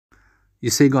You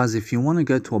see, guys, if you want to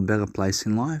go to a better place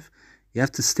in life, you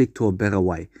have to stick to a better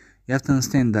way. You have to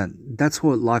understand that that's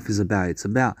what life is about. It's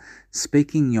about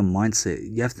speaking your mindset.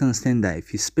 You have to understand that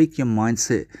if you speak your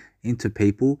mindset into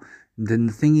people, then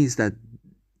the thing is that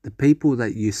the people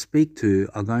that you speak to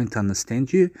are going to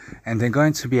understand you, and they're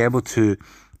going to be able to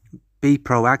be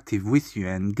proactive with you.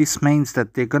 And this means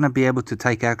that they're going to be able to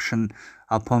take action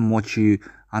upon what you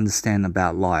understand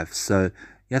about life. So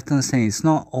you have to understand it's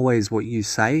not always what you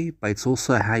say, but it's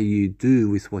also how you do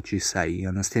with what you say. You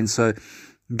understand? So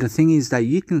the thing is that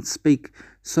you can speak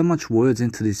so much words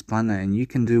into this planet, and you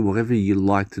can do whatever you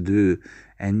like to do,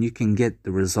 and you can get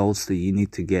the results that you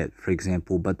need to get, for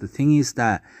example. But the thing is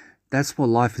that that's what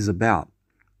life is about.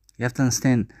 You have to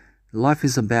understand life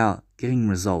is about getting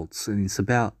results, and it's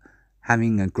about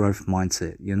having a growth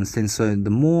mindset. You understand? So the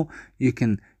more you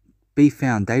can be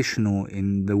foundational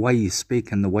in the way you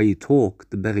speak and the way you talk,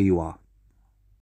 the better you are.